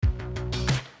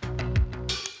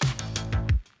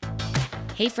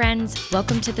Hey friends,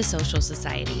 welcome to The Social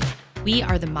Society. We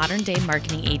are the modern day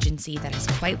marketing agency that has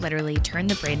quite literally turned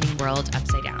the branding world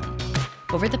upside down.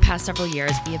 Over the past several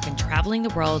years, we have been traveling the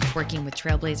world working with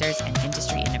trailblazers and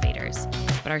industry innovators.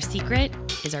 But our secret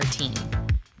is our team.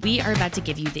 We are about to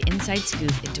give you the inside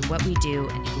scoop into what we do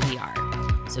and who we are.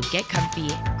 So get comfy,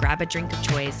 grab a drink of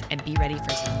choice, and be ready for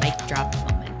some mic drop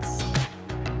moments.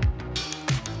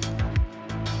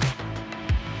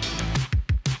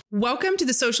 Welcome to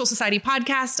the Social Society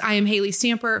podcast. I am Haley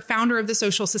Stamper, founder of the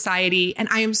Social Society, and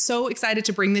I am so excited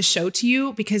to bring this show to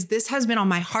you because this has been on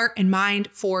my heart and mind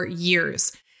for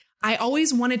years. I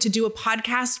always wanted to do a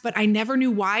podcast, but I never knew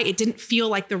why it didn't feel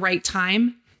like the right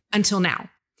time until now.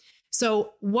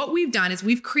 So what we've done is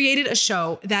we've created a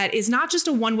show that is not just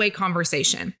a one-way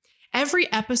conversation.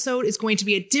 Every episode is going to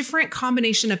be a different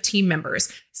combination of team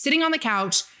members sitting on the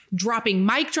couch, dropping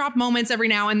mic drop moments every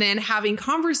now and then, having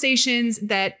conversations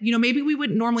that, maybe we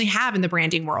wouldn't normally have in the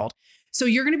branding world. So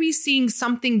you're going to be seeing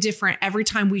something different every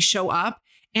time we show up.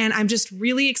 And I'm just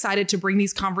really excited to bring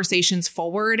these conversations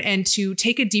forward and to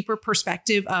take a deeper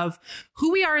perspective of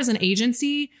who we are as an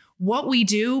agency, what we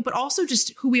do, but also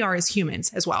just who we are as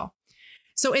humans as well.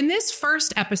 So in this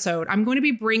first episode, I'm going to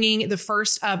be bringing the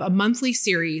first of a monthly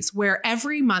series where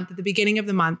every month at the beginning of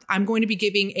the month, I'm going to be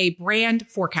giving a brand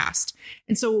forecast.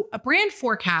 And so a brand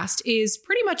forecast is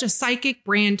pretty much a psychic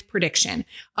brand prediction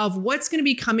of what's going to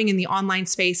be coming in the online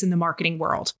space in the marketing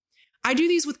world. I do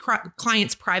these with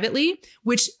clients privately,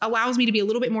 which allows me to be a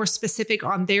little bit more specific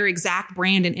on their exact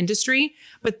brand and industry.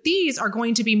 But these are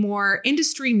going to be more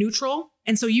industry neutral.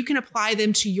 And so you can apply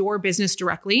them to your business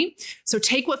directly. So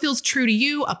take what feels true to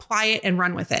you, apply it, and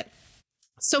run with it.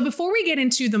 So before we get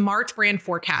into the March brand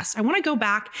forecast, I want to go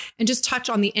back and just touch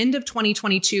on the end of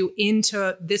 2022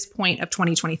 into this point of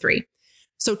 2023.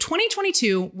 So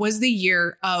 2022 was the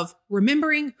year of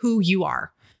remembering who you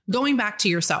are, going back to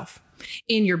yourself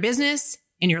in your business,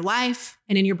 in your life,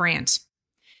 and in your brand.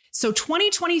 So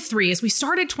 2023, as we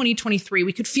started 2023,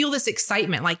 we could feel this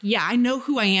excitement like, yeah, I know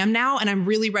who I am now, and I'm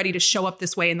really ready to show up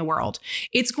this way in the world.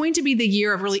 It's going to be the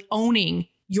year of really owning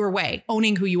your way,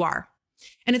 owning who you are.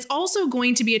 And it's also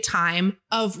going to be a time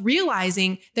of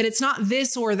realizing that it's not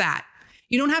this or that.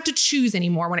 You don't have to choose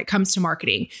anymore when it comes to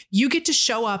marketing. You get to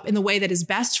show up in the way that is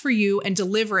best for you and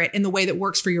deliver it in the way that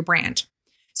works for your brand.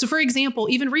 So for example,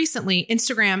 even recently,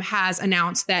 Instagram has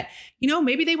announced that,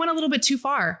 maybe they went a little bit too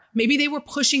far. Maybe they were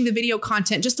pushing the video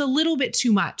content just a little bit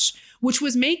too much, which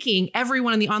was making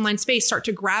everyone in the online space start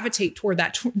to gravitate toward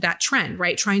that trend,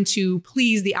 right? Trying to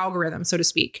please the algorithm, so to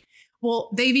speak. Well,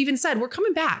 they've even said, we're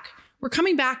coming back. We're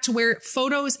coming back to where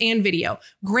photos and video,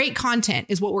 great content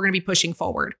is what we're going to be pushing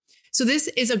forward. So this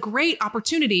is a great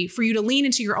opportunity for you to lean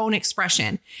into your own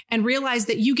expression and realize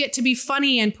that you get to be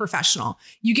funny and professional.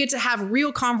 You get to have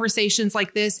real conversations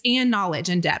like this and knowledge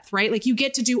and depth, right? Like you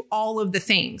get to do all of the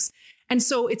things. And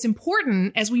so it's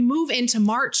important as we move into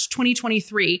March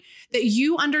 2023 that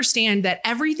you understand that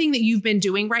everything that you've been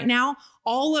doing right now,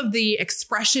 all of the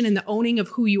expression and the owning of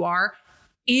who you are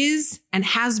is and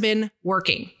has been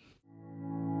working.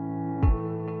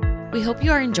 We hope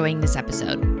you are enjoying this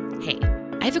episode. Hey,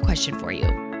 I have a question for you.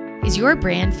 Is your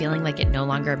brand feeling like it no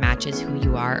longer matches who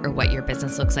you are or what your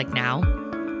business looks like now?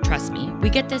 Trust me, we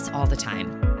get this all the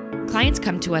time. Clients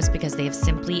come to us because they have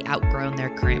simply outgrown their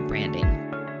current branding.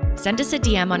 Send us a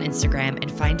DM on Instagram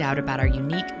and find out about our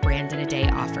unique Brand in a Day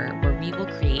offer where we will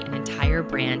create an entire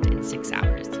brand in 6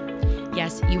 hours.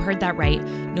 Yes, you heard that right.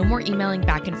 No more emailing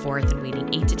back and forth and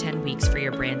waiting 8 to 10 weeks for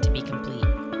your brand to be complete.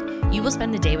 You will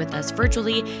spend the day with us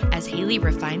virtually as Haley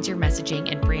refines your messaging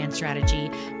and brand strategy,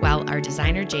 while our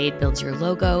designer Jade builds your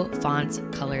logo, fonts,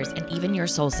 colors, and even your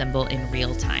soul symbol in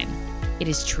real time. It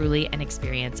is truly an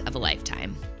experience of a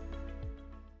lifetime.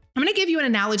 I'm going to give you an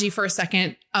analogy for a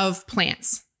second of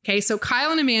plants. Okay, so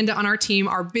Kyle and Amanda on our team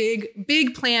are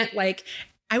big plant,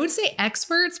 I would say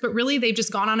experts, but really they've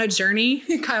just gone on a journey.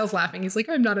 Kyle's laughing. He's like,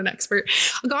 I'm not an expert.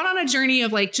 Gone on a journey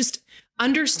of just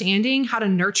understanding how to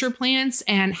nurture plants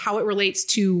and how it relates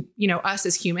to, us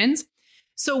as humans.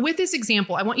 So with this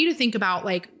example, I want you to think about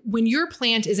when your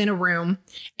plant is in a room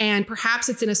and perhaps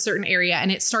it's in a certain area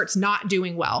and it starts not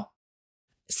doing well.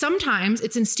 Sometimes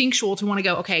it's instinctual to want to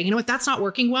go, okay, you know what? That's not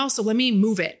working well. So let me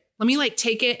move it. Let me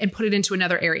take it and put it into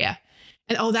another area.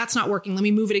 And oh, that's not working. Let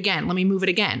me move it again. Let me move it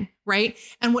again. Right.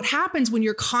 And what happens when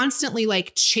you're constantly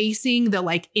chasing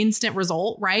the instant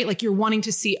result, right? You're wanting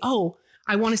to see, oh,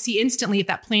 I want to see instantly if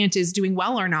that plant is doing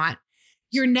well or not.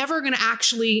 You're never going to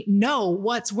actually know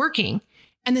what's working.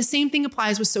 And the same thing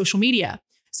applies with social media.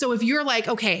 So if you're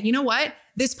okay, you know what?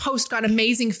 this post got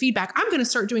amazing feedback. I'm going to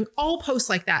start doing all posts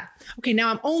like that. Okay, now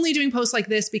I'm only doing posts like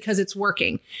this because it's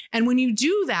working. And when you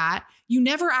do that, you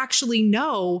never actually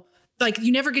know, like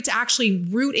you never get to actually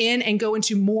root in and go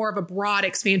into more of a broad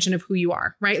expansion of who you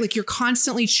are, right? Like you're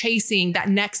constantly chasing that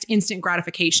next instant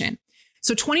gratification.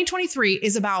 So 2023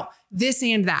 is about this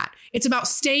and that. It's about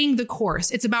staying the course.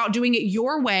 It's about doing it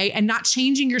your way and not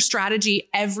changing your strategy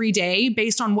every day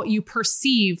based on what you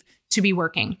perceive to be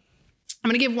working. I'm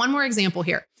going to give one more example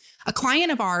here. A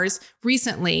client of ours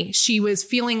recently, she was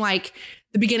feeling like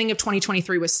the beginning of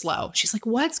 2023 was slow. She's like,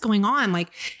 what's going on?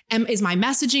 Like, is my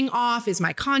messaging off? Is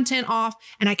my content off?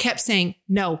 And I kept saying,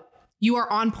 no, you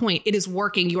are on point. It is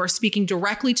working. You are speaking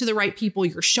directly to the right people.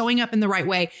 You're showing up in the right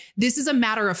way. This is a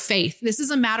matter of faith. This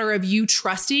is a matter of you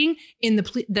trusting in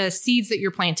the seeds that you're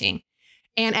planting.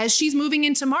 And as she's moving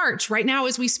into March, right now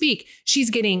as we speak, she's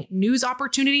getting news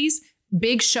opportunities,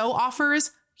 big show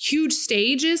offers, huge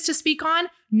stages to speak on.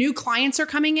 New clients are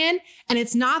coming in. And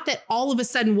it's not that all of a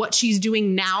sudden what she's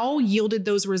doing now yielded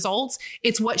those results.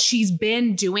 It's what she's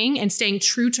been doing and staying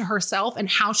true to herself and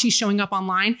how she's showing up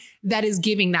online that is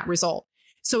giving that result.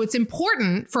 So it's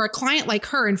important for a client like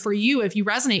her and for you, if you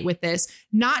resonate with this,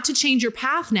 not to change your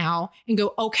path now and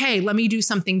go, okay, let me do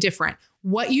something different.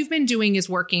 What you've been doing is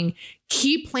working.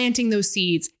 Keep planting those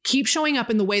seeds. Keep showing up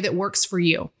in the way that works for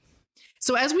you.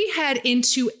 So as we head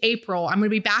into April, I'm going to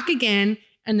be back again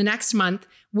in the next month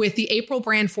with the April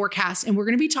brand forecast. And we're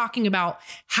going to be talking about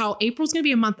how April's going to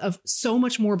be a month of so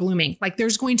much more blooming. Like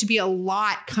there's going to be a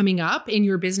lot coming up in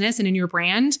your business and in your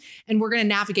brand. And we're going to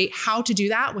navigate how to do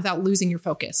that without losing your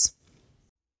focus.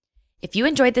 If you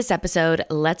enjoyed this episode,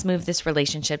 let's move this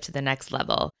relationship to the next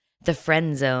level. The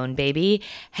friend zone, baby.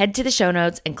 Head to the show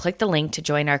notes and click the link to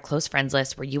join our close friends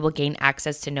list where you will gain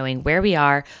access to knowing where we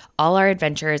are, all our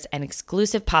adventures, and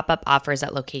exclusive pop-up offers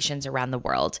at locations around the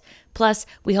world. Plus,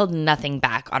 we hold nothing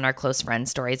back on our close friend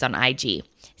stories on IG.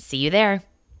 See you there.